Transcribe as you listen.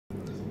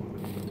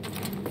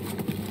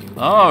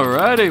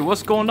Alrighty,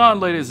 what's going on,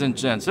 ladies and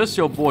gents? It's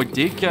your boy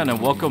Deacon,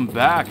 and welcome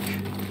back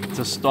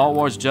to Star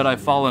Wars Jedi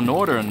Fallen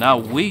Order. Now,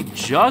 we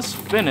just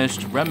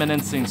finished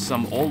reminiscing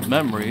some old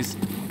memories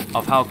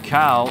of how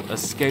Cal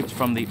escaped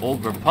from the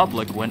Old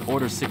Republic when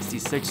Order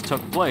 66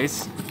 took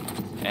place.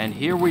 And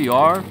here we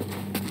are,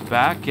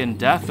 back in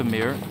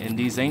Dathomir in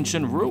these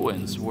ancient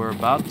ruins. We're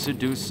about to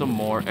do some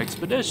more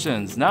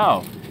expeditions.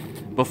 Now,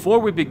 before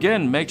we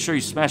begin, make sure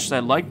you smash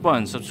that like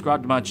button,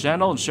 subscribe to my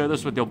channel, and share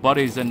this with your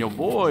buddies and your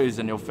boys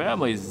and your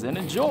families, and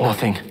enjoy.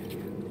 Nothing.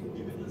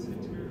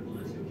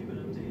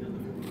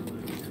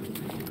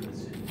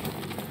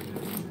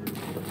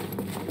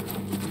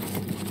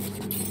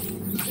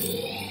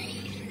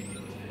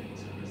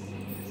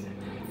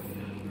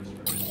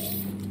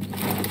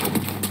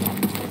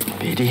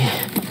 BD.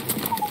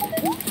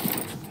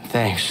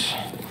 Thanks.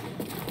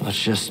 Let's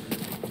just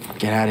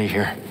get out of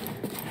here.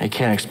 I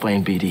can't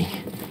explain BD.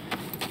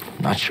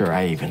 Not sure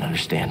I even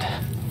understand.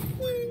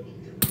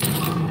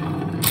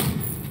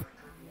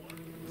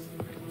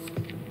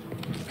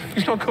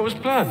 Did not go as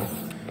planned.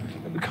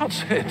 We can't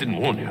say I didn't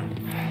warn you.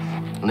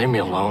 Leave me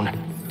alone.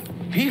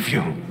 Leave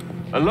you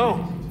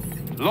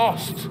alone,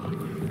 lost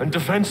and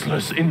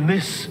defenseless in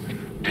this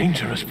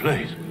dangerous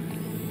place.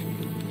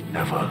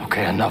 Never.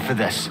 Okay, enough of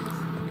this.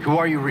 Who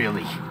are you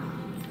really?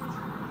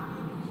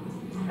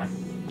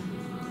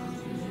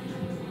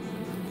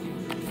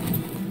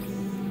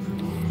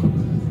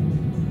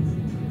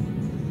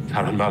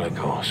 Tarol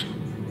Malicos.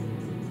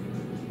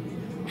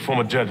 A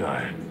former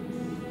Jedi,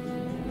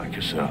 like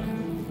yourself.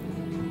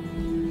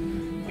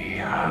 We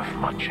have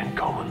much in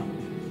common.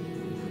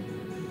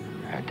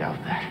 I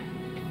doubt that.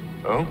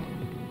 Oh?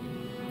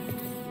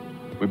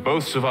 We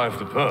both survived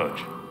the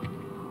Purge.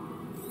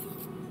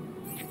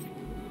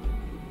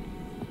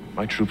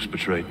 My troops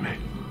betrayed me.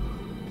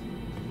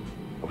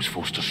 I was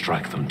forced to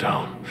strike them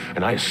down,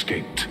 and I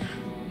escaped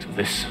to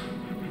this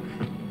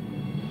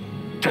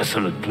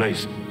desolate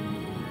place.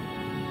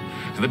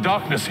 To the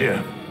darkness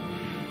here.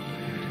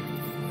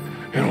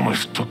 It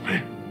almost took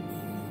me.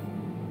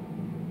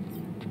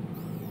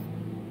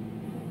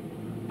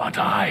 But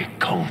I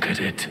conquered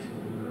it.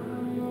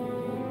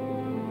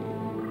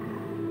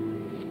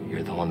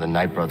 You're the one the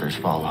Nightbrothers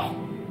follow.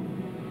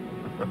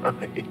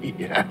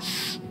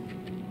 Yes.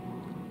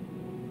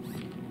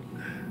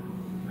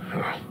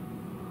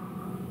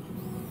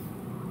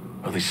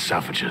 Well, these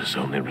savages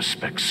only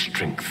respect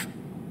strength.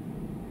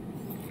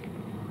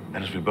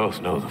 And as we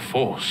both know, the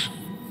Force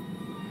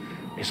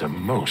is a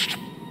most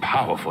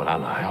powerful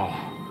ally.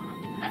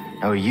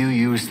 No, you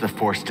use the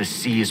Force to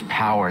seize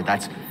power.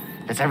 That's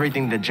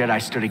everything the Jedi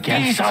stood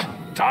against. These are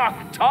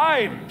dark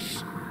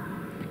times.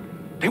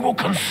 They will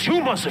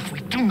consume us if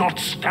we do not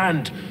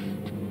stand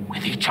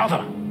with each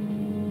other.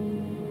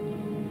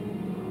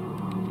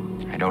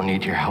 I don't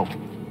need your help.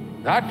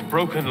 That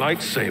broken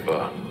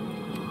lightsaber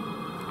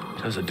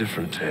tells a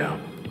different tale.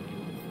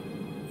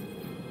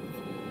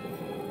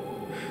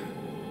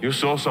 You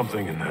saw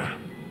something in there,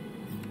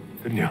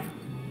 didn't you?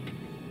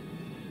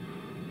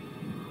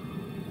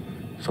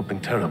 Something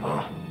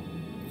terrible.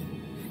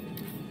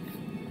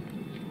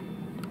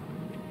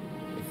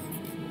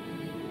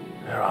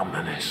 There are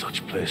many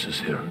such places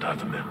here in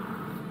Dathomir.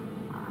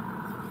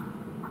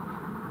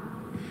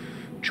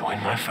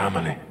 Join my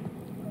family,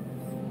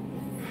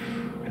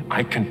 and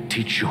I can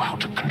teach you how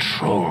to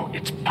control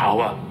its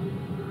power.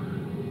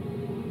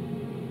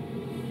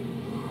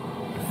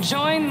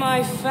 Join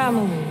my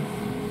family,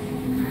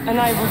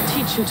 and I will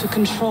teach you to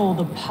control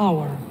the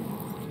power.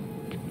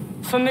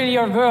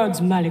 Familiar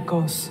words,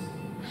 Malicos.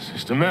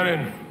 Sister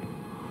Merrin,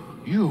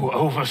 you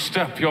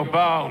overstep your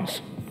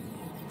bounds.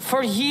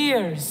 For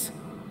years,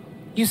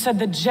 you said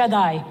the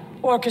Jedi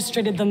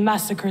orchestrated the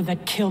massacre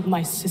that killed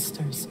my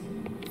sisters.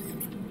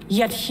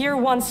 Yet here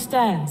one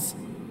stands,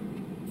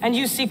 and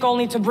you seek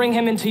only to bring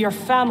him into your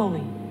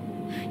family.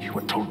 You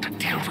were told to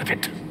deal with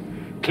it.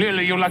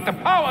 Clearly you lack the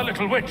power,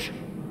 little witch.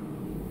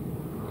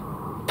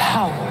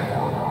 Power.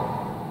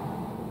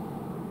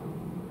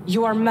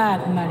 You are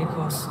mad,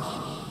 Malicos.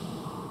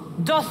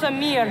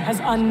 Dathomir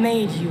has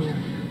unmade you,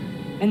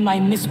 and my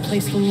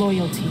misplaced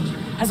loyalty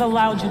has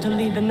allowed you to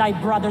lead the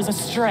Nightbrothers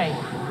astray.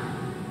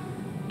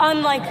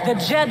 Unlike the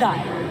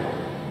Jedi,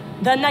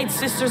 the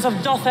Nightsisters of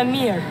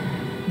Dathomir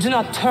do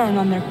not turn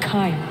on their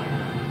kind.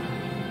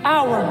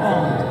 Our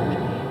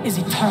bond is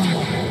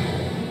eternal.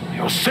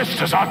 Your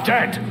sisters are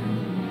dead.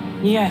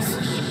 Yes,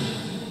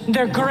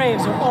 their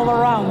graves are all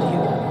around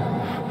you.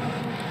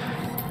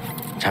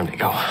 Time to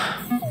go.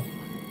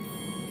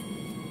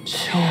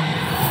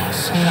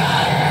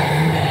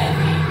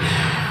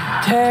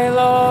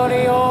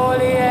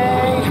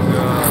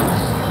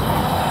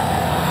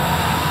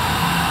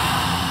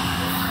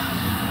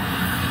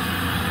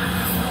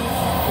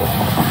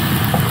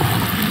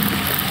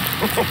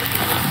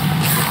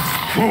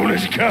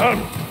 Foolish girl!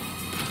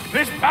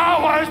 This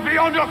power is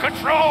beyond your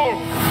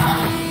control!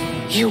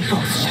 You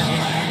both shall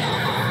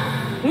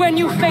learn. When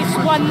you face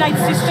one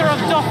Nightsister of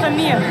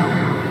Dathomir,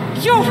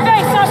 you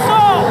face us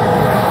all!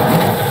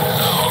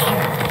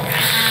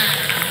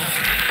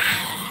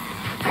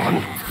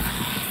 Run.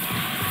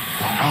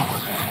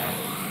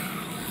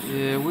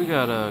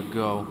 gotta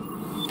go?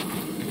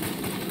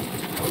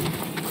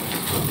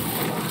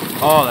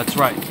 Oh, that's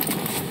right.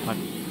 My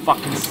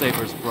fucking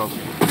saber's broken.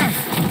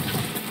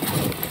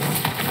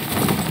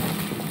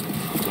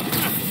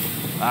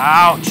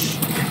 Ouch!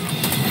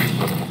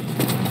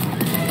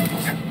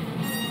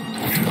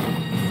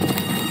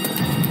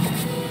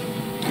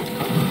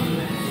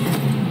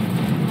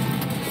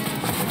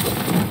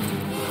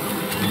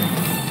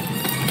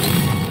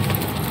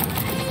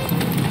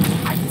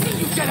 I see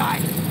you, Jedi!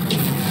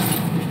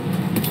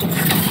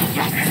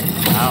 Yes!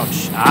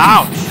 Ouch!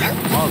 Ouch!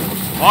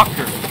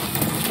 Motherfucker!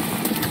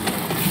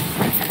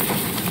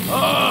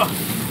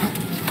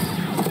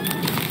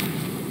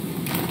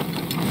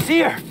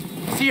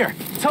 Seer!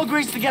 Tell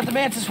Grease to get the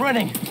mantis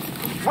running.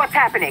 What's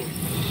happening?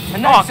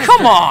 Oh,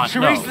 come on! She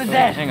raised the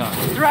dead. Hang on.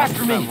 They're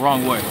after me.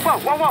 Wrong way. Whoa,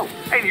 whoa, whoa!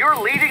 And you're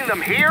leading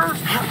them here?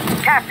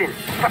 Captain,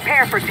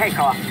 prepare for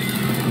takeoff.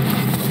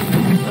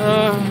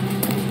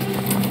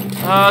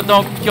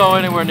 Don't go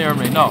anywhere near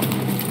me. No.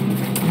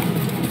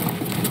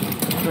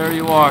 There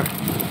you are.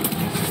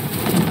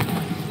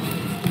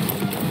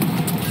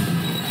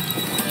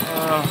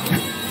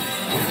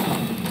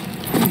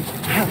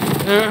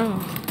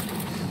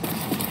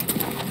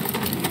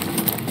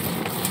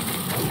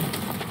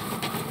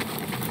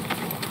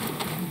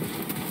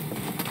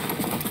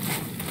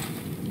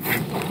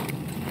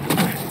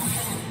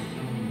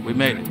 We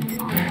made it.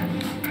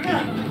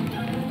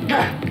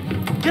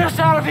 Get us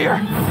out of here!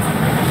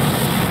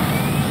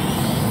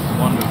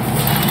 Wonderful.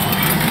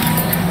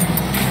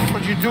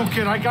 What'd you do,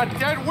 kid? I got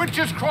dead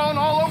witches crawling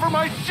all over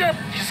my ship!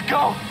 Just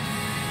go.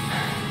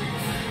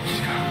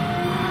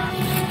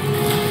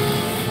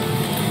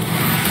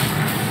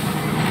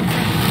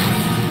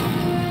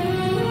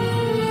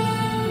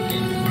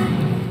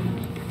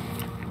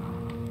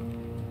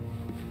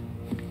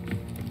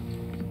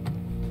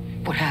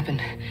 What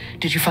happened?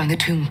 Did you find the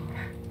tomb?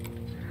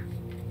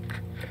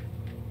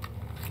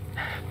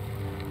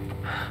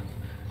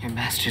 Your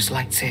master's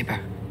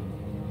lightsaber.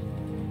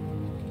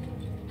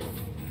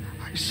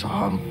 I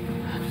saw him.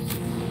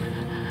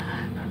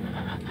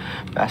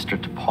 Master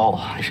Tarol.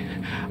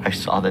 I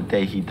saw the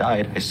day he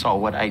died. I saw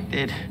what I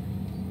did.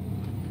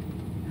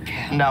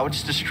 Cal. Now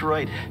it's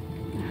destroyed.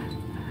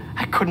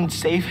 I couldn't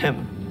save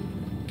him.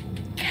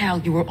 Cal,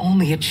 you were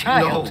only a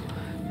child.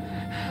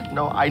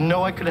 No, I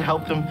know I could have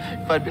helped him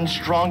if I'd been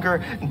stronger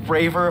and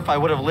braver, if I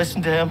would have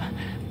listened to him.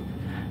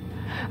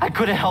 I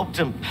could have helped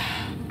him.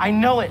 I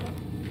know it.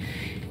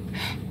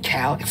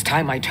 Cal, it's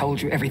time I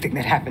told you everything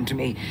that happened to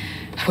me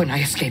when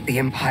I escaped the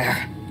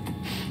Empire.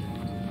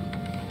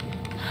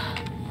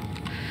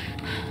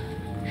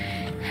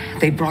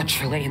 They brought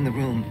Shirley in the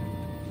room.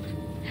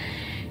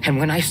 And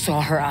when I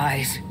saw her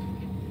eyes,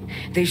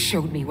 they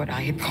showed me what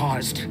I had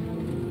caused.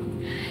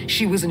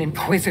 She was an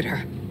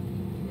inquisitor.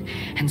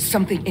 And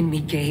something in me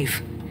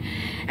gave.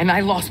 And I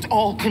lost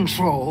all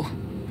control.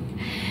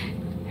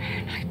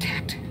 And I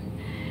tapped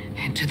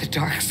into the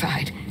dark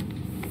side.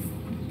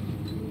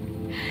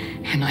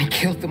 And I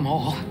killed them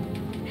all.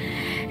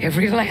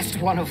 Every last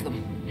one of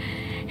them.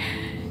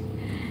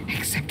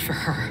 Except for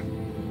her.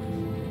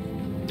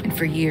 And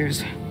for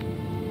years,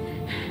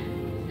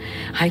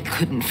 I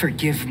couldn't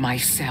forgive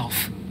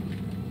myself.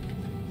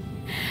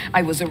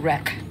 I was a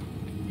wreck.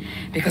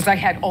 Because I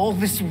had all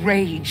this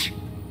rage.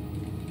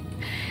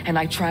 And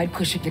I tried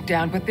pushing it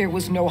down, but there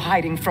was no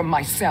hiding from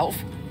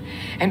myself.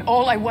 And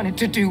all I wanted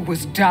to do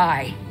was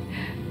die.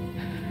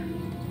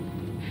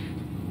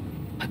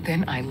 But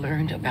then I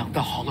learned about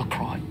the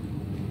holocron.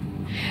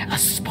 A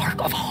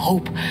spark of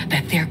hope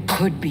that there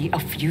could be a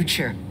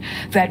future,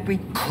 that we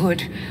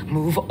could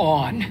move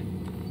on.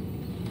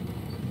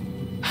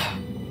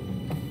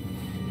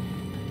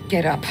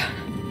 Get up.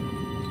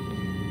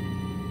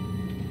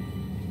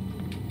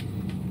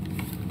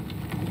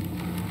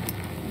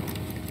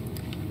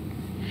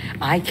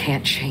 I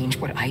can't change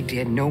what I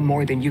did no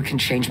more than you can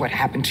change what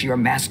happened to your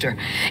master.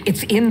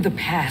 It's in the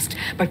past.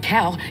 But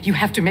Cal, you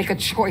have to make a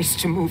choice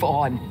to move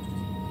on.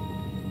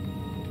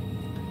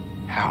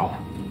 How?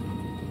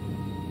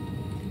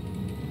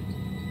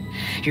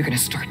 You're gonna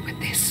start with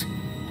this.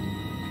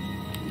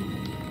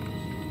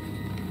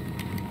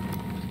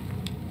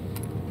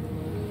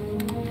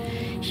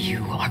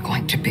 You are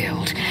going to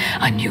build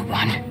a new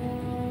one.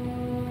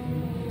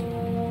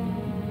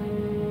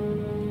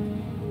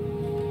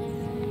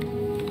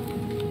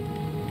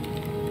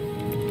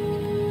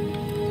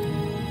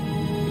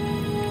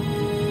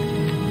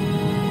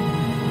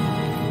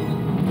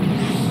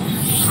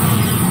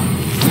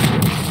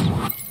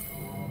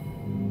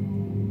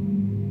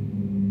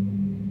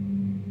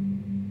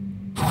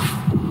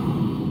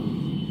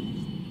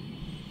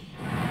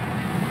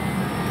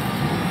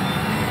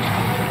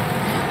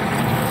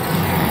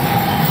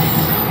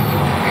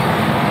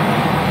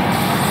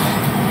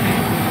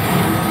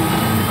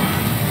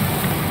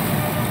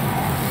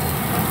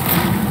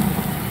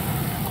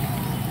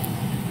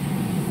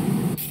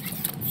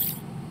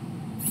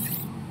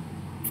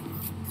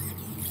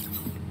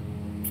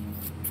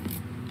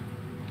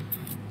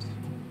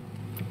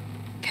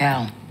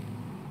 Cal,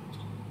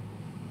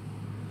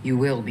 you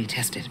will be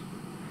tested.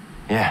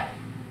 Yeah.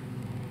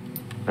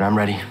 But I'm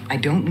ready. I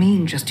don't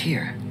mean just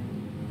here.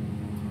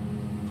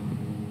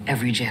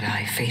 Every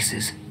Jedi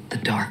faces the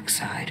dark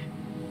side.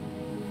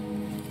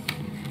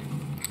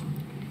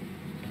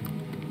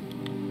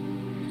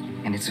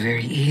 And it's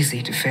very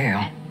easy to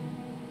fail.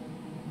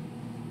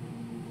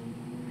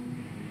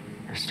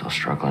 You're still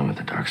struggling with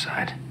the dark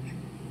side.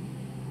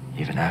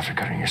 Even after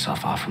cutting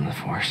yourself off from the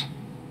Force.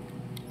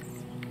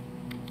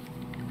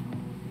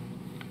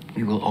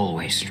 We will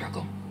always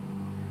struggle.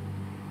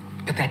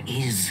 But that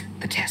is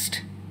the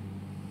test.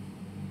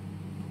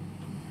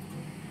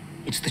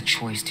 It's the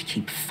choice to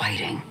keep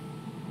fighting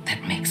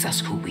that makes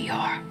us who we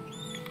are.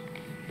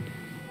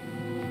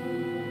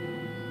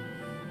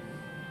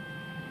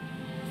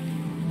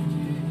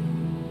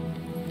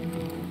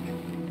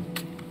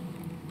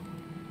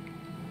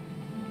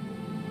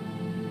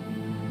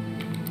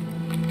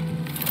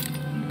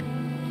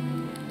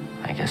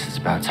 I guess it's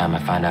about time I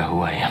find out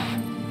who I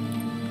am.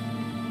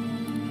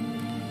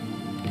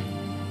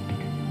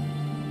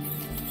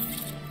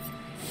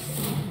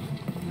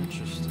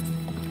 Interesting.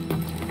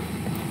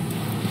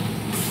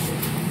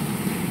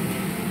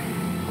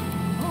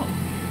 Oh.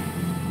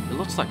 It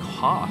looks like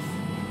Hoth.